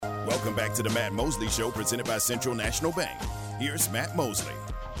Welcome back to the Matt Mosley Show, presented by Central National Bank. Here's Matt Mosley.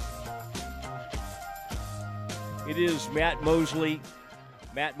 It is Matt Mosley.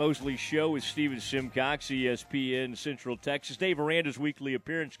 Matt Mosley Show with Steven Simcox, ESPN Central Texas. Dave Aranda's weekly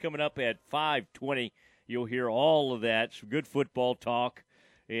appearance coming up at 5:20. You'll hear all of that. Some good football talk.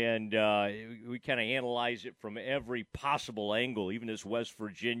 And we kind of analyze it from every possible angle, even as West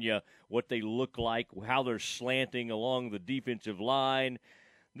Virginia, what they look like, how they're slanting along the defensive line.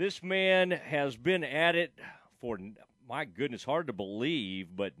 This man has been at it for, my goodness, hard to believe,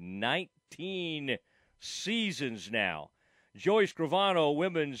 but 19 seasons now. Joey Scrivano,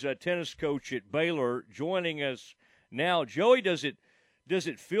 women's tennis coach at Baylor, joining us now. Joey, does it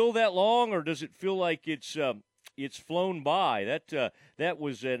feel that long, or does it feel like it's flown by? That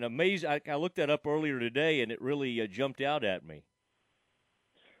was an amazing. I looked that up earlier today, and it really jumped out at me.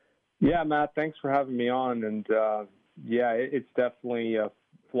 Yeah, Matt, thanks for having me on. And it's definitely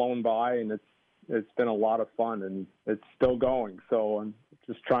flown by, and it's been a lot of fun, and it's still going. So I'm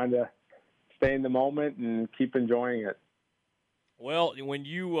just trying to stay in the moment and keep enjoying it. Well, when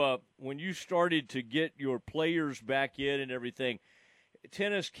you started to get your players back in and everything,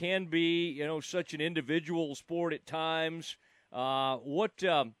 tennis can be, such an individual sport at times. What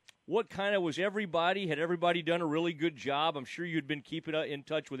kind of was everybody? Had everybody done a really good job? I'm sure you'd been keeping in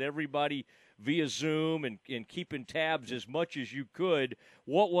touch with everybody via Zoom and keeping tabs as much as you could.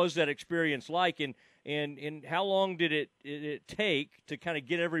 What was that experience like, and how long did it take to kind of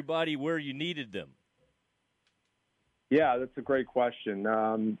get everybody where you needed them? Yeah, that's a great question.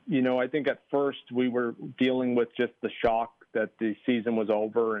 I think at first we were dealing with just the shock that the season was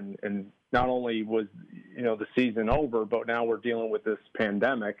over, and not only was, the season over, but now we're dealing with this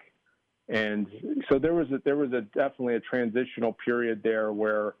pandemic. And so there was definitely a transitional period there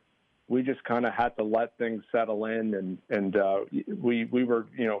where we just kind of had to let things settle in, and we were,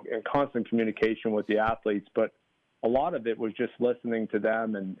 in constant communication with the athletes, but a lot of it was just listening to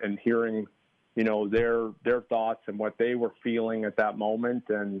them and hearing, their thoughts and what they were feeling at that moment.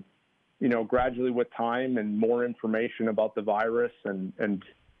 And, gradually with time and more information about the virus and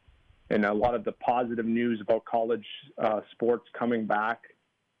a lot of the positive news about college sports coming back,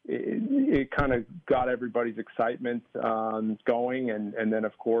 it kind of got everybody's excitement going. And then,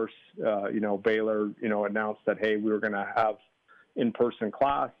 of course, Baylor, announced that, hey, we were going to have in-person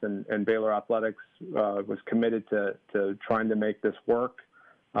class, and Baylor Athletics was committed to trying to make this work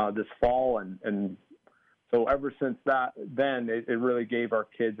this fall. And so ever since then it really gave our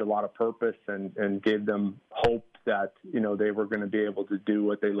kids a lot of purpose and gave them hope that, they were going to be able to do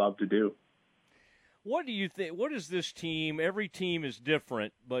what they love to do. What do you think? What is this team? Every team is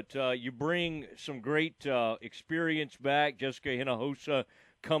different, but you bring some great experience back. Jessica Hinojosa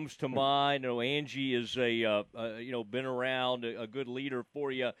comes to mind. Angie is been around, a good leader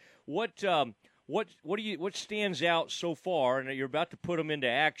for you. What stands out so far? And you're about to put them into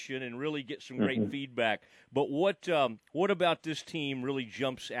action and really get some great feedback. But what about this team really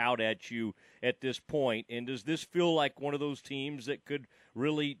jumps out at you at this point? And does this feel like one of those teams that could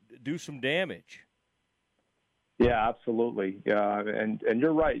really do some damage? Yeah, absolutely. And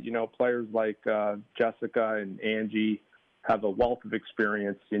you're right. Players like Jessica and Angie have a wealth of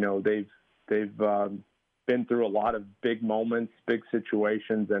experience. They've been through a lot of big moments, big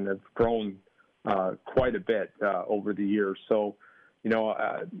situations, and have grown quite a bit over the years. So,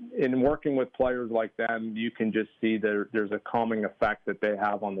 in working with players like them, you can just see there's a calming effect that they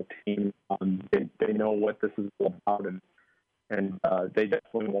have on the team. They know what this is all about, and they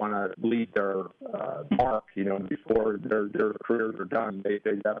definitely want to leave their mark, before their careers are done. They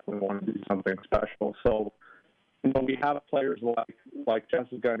definitely want to do something special. So, we have players like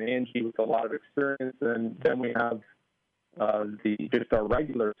Jessica and Angie with a lot of experience, and then we have just our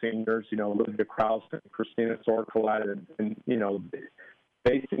regular seniors, Olivia Krause and Christina Sorcolette, and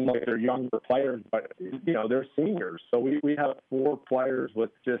they seem like they're younger players, but they're seniors. So we have 4 players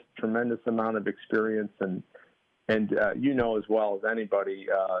with just tremendous amount of experience, and as well as anybody,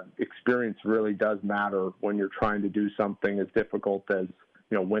 experience really does matter when you're trying to do something as difficult as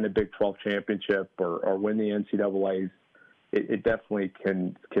win a Big 12 championship or win the NCAAs. It definitely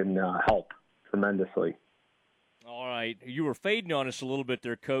can help tremendously. All right, you were fading on us a little bit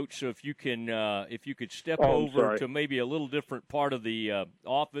there, Coach. So if you could step over to maybe a little different part of the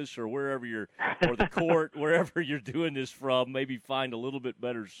office or wherever or the court, wherever you're doing this from, maybe find a little bit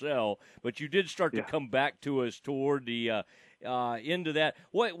better cell. But you did start to come back to us toward the into that.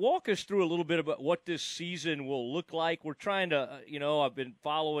 Walk us through a little bit about what this season will look like. We're trying to, I've been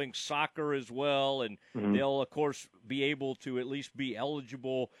following soccer as well, and they'll, of course, be able to at least be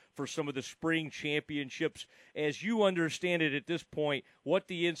eligible for some of the spring championships. As you understand it at this point, what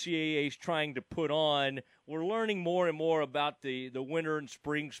the NCAA is trying to put on, we're learning more and more about the winter and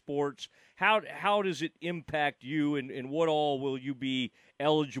spring sports. How does it impact you, and what all will you be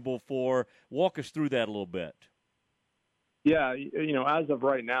eligible for? Walk us through that a little bit. Yeah, as of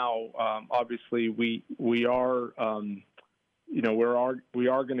right now, obviously we are going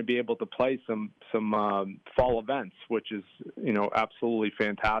to be able to play some fall events, which is absolutely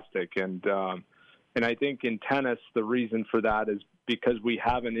fantastic. And I think in tennis, the reason for that is because we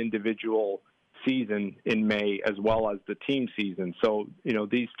have an individual season in May as well as the team season. So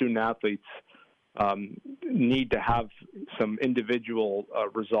these student athletes need to have some individual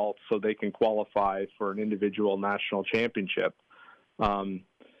results so they can qualify for an individual national championship. In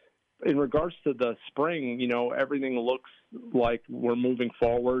regards to the spring, everything looks like we're moving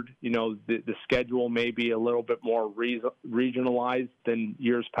forward. The schedule may be a little bit more regionalized than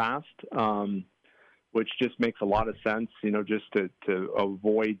years past, which just makes a lot of sense, just to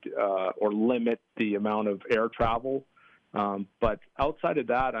avoid or limit the amount of air travel. But outside of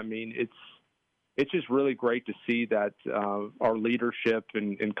that, it's just really great to see that our leadership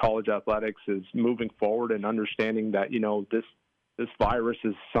in college athletics is moving forward and understanding that, this virus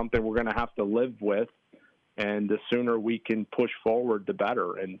is something we're going to have to live with, and the sooner we can push forward, the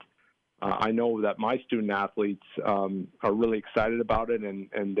better. And I know that my student athletes are really excited about it,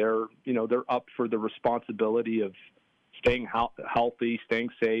 and they're up for the responsibility of staying healthy, staying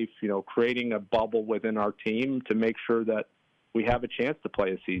safe, creating a bubble within our team to make sure that we have a chance to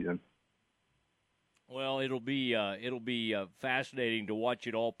play a season. Well, it'll be fascinating to watch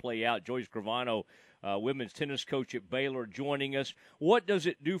it all play out. Joey Scrivano, women's tennis coach at Baylor, joining us. What does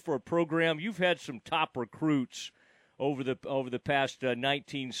it do for a program? You've had some top recruits over the past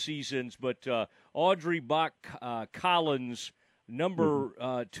 19 seasons, but Audrey Bach Collins,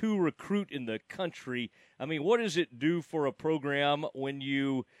 number 2 recruit in the country. What does it do for a program when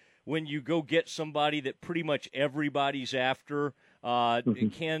you go get somebody that pretty much everybody's after?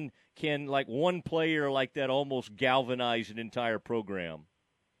 Can like one player like that almost galvanize an entire program?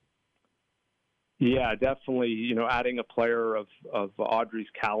 Yeah, definitely. Adding a player of Audrey's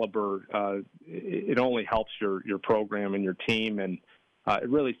caliber, it only helps your program and your team, and it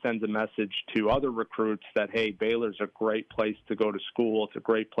really sends a message to other recruits that, hey, Baylor's a great place to go to school. It's a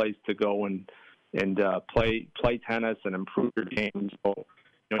great place to go and play tennis and improve your game. So,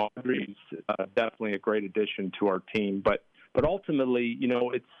 Audrey's definitely a great addition to our team, but ultimately,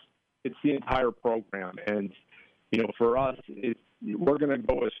 it's the entire program, and for us, we're going to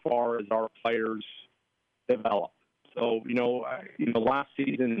go as far as our players develop. So, last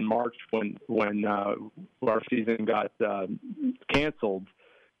season in March when our season got canceled,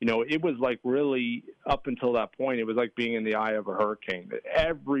 it was like really up until that point, it was like being in the eye of a hurricane.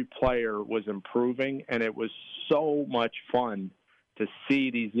 Every player was improving, and it was so much fun to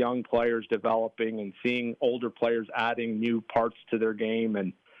see these young players developing and seeing older players adding new parts to their game.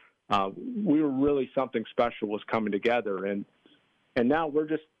 And we were really, something special was coming together. And now we're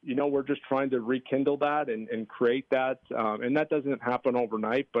just trying to rekindle that and create that. And that doesn't happen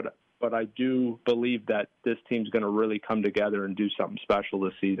overnight, but I do believe that this team's going to really come together and do something special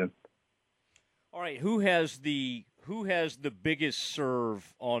this season. All right. Who has the biggest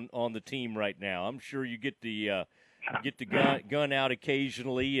serve on the team right now? I'm sure you get the gun out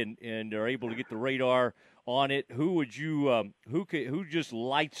occasionally and are able to get the radar on it. Who would you who just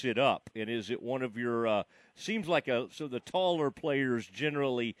lights it up? And is it one of your seems like so the taller players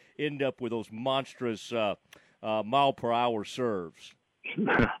generally end up with those monstrous mile per hour serves?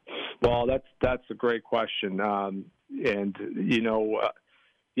 Well, that's a great question.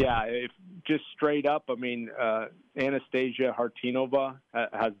 If just straight up, Anastasia Hartinova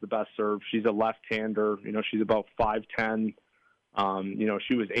has the best serve. She's a left-hander. She's about 5'10".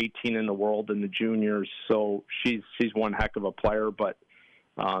 She was 18 in the world in the juniors, so she's one heck of a player. But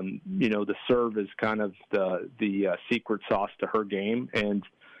the serve is kind of the secret sauce to her game. And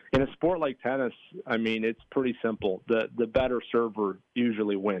in a sport like tennis, it's pretty simple. The better server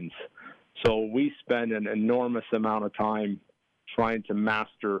usually wins. So we spend an enormous amount of time trying to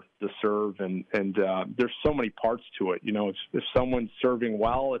master the serve, and there's so many parts to it. If someone's serving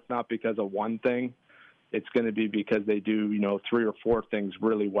well, it's not because of one thing. It's going to be because they do, 3 or 4 things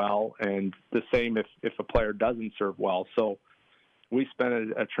really well, and the same if a player doesn't serve well. So we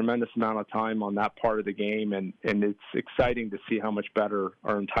spend a tremendous amount of time on that part of the game, and it's exciting to see how much better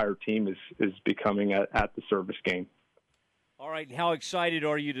our entire team is becoming at the service game. All right, how excited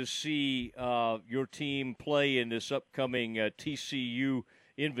are you to see your team play in this upcoming TCU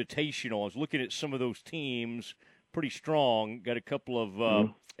Invitational? I was looking at some of those teams, pretty strong. Got a couple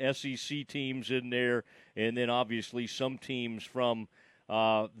of SEC teams in there, and then obviously some teams from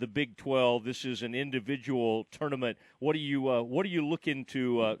the Big 12. This is an individual tournament. What are you looking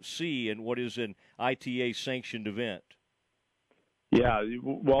to see, and what is an ITA sanctioned event? Yeah,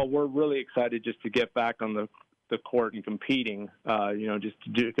 well, we're really excited just to get back on the court and competing, just to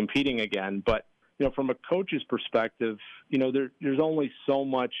do competing again. But, from a coach's perspective, there's only so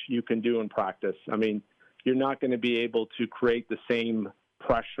much you can do in practice. I mean, you're not going to be able to create the same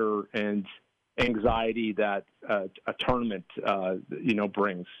pressure and anxiety that a tournament,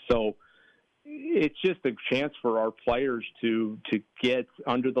 brings. So it's just a chance for our players to get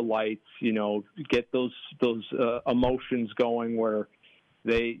under the lights, get those emotions going where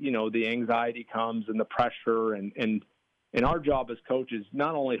they, the anxiety comes and the pressure and our job as coaches,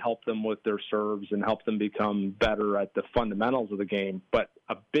 not only help them with their serves and help them become better at the fundamentals of the game, but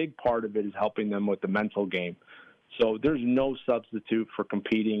a big part of it is helping them with the mental game. So there's no substitute for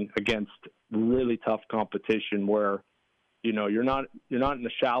competing against really tough competition where, you're not in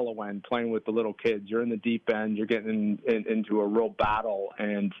the shallow end playing with the little kids. You're in the deep end. You're getting into a real battle,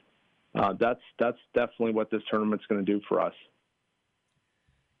 and that's definitely what this tournament's going to do for us.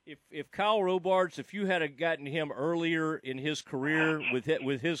 If Kyle Robards, if you had gotten him earlier in his career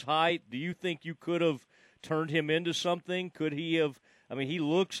with his height, do you think you could have turned him into something? Could he have? I mean, he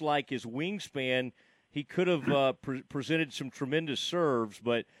looks like his wingspan. He could have presented some tremendous serves,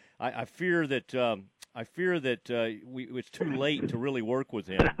 but I fear that it's too late to really work with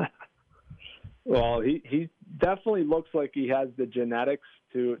him. Well, he definitely looks like he has the genetics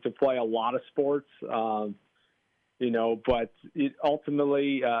to play a lot of sports. But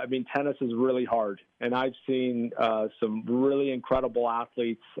ultimately, tennis is really hard. And I've seen some really incredible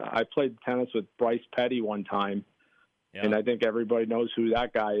athletes. I played tennis with Bryce Petty one time, and I think everybody knows who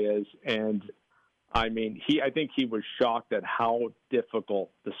that guy is. And, I think he was shocked at how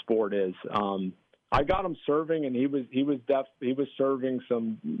difficult the sport is. I got him serving, and he was serving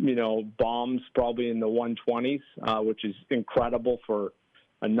some, bombs probably in the 120s, which is incredible for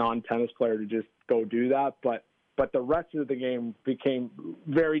a non-tennis player to just go do that. But the rest of the game became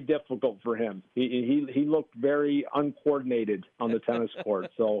very difficult for him. He looked very uncoordinated on the tennis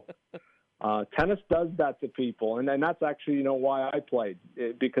court. So tennis does that to people, and that's actually why I played,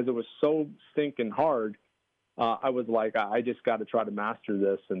 because it was so stinking hard. I was like, I just got to try to master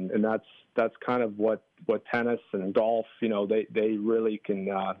this, and that's kind of what tennis and golf, they really can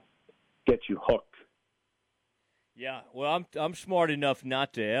get you hooked. Yeah, well, I'm smart enough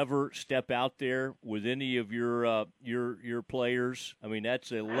not to ever step out there with any of your players. I mean,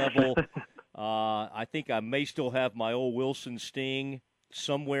 that's a level. I think I may still have my old Wilson Sting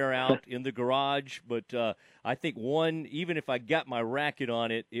somewhere out in the garage, but I think even if I got my racket on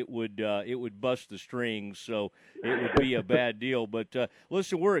it, it would bust the strings, so it would be a bad deal. But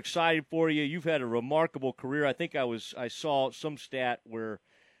listen, we're excited for you. You've had a remarkable career. I think I saw some stat where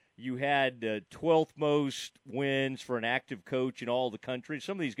you had 12th most wins for an active coach in all the country.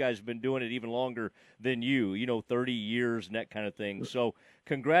 Some of these guys have been doing it even longer than you, 30 years and that kind of thing. So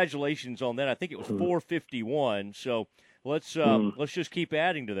congratulations on that. I think it was 451. So let's just keep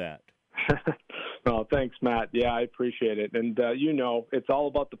adding to that. Well, thanks, Matt. Yeah, I appreciate it. And, it's all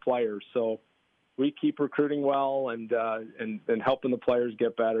about the players. So we keep recruiting well and helping the players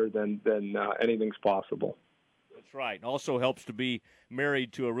get better than anything's possible. That's right. It also helps to be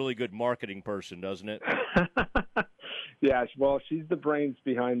married to a really good marketing person, doesn't it? Yeah, well, she's the brains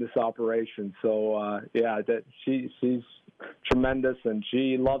behind this operation. So, she's tremendous, and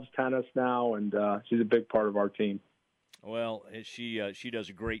she loves tennis now, and she's a big part of our team. Well, she does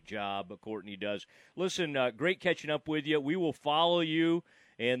a great job. Courtney does. Listen, great catching up with you. We will follow you,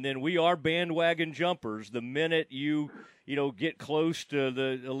 and then we are bandwagon jumpers. The minute you get close to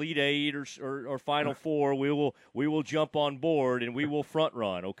the Elite Eight or Final Four, we will jump on board and we will front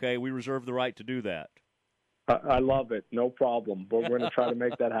run. Okay, we reserve the right to do that. I love it. No problem. We're going to try to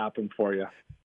make that happen for you.